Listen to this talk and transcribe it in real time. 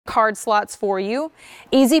card slots for you.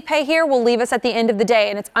 Easy Pay here will leave us at the end of the day,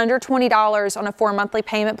 and it's under $20 on a 4 monthly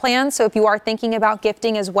payment plan. So if you are thinking about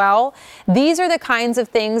gifting as well, these are the kinds of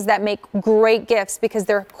things that make great gifts because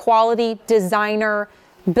they're quality, designer,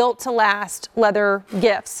 built to last leather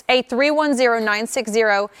gifts.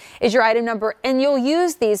 A310960 is your item number, and you'll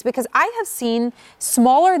use these because I have seen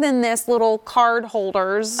smaller than this little card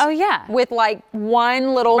holders. Oh yeah. With like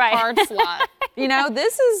one little card slot. You know,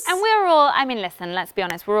 this is... And we're all, I mean, listen, let's be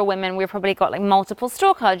honest, we're all women. We've probably got like multiple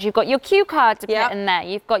store cards. You've got your Q card to put in there.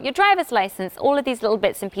 You've got your driver's license, all of these little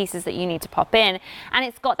bits and pieces that you need to pop in. And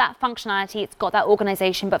it's got that functionality, it's got that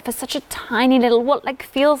organization, but for such a tiny little, what like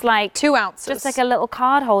feels like 2 ounces. Just like a little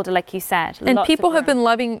card holder, like you said. And people have been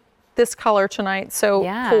loving this color tonight. So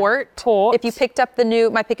port. If you picked up the new,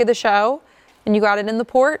 my pick of the show, and you got it in the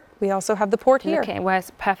port, we also have the port here. Okay, well,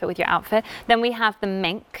 it's perfect with your outfit. Then we have the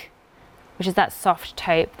mink, which is that soft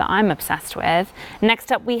taupe that I'm obsessed with.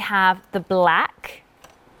 Next up, we have the black.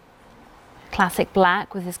 Classic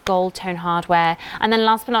black with this gold tone hardware. And then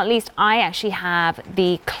last but not least, I actually have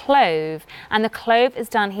the clove, and the clove is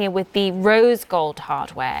done here with the rose gold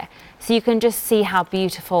hardware. So you can just see how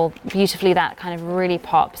beautifully that kind of really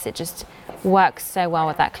pops. It just works so well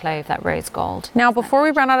with that clove, that rose gold. Now, before we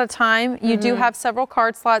run out of time, you do have several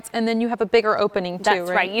card slots, and then you have a bigger opening too, That's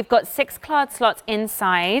right. You've got 6 card slots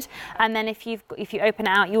inside, and then if you open it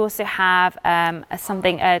out, you also have a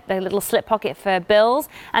little slip pocket for bills,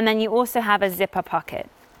 and then you also have a zipper pocket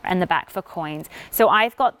in the back for coins. So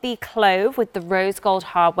I've got the clove with the rose gold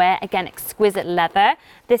hardware, again, exquisite leather.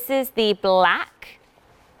 This is the black.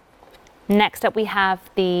 Next up, we have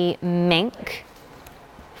the mink.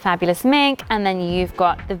 Fabulous mink, and then you've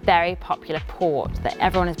got the very popular port that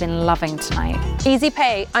everyone has been loving tonight. Easy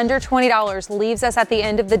Pay, under $20, leaves us at the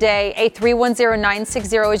end of the day.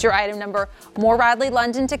 A310960 is your item number. More Radley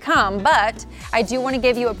London to come, but I do want to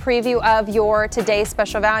give you a preview of your today's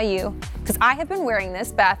special value because I have been wearing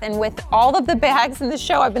this, Beth, and with all of the bags in the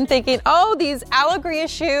show, I've been thinking, oh, these Allegria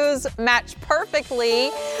shoes match perfectly,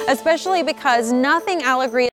 especially because nothing Allegria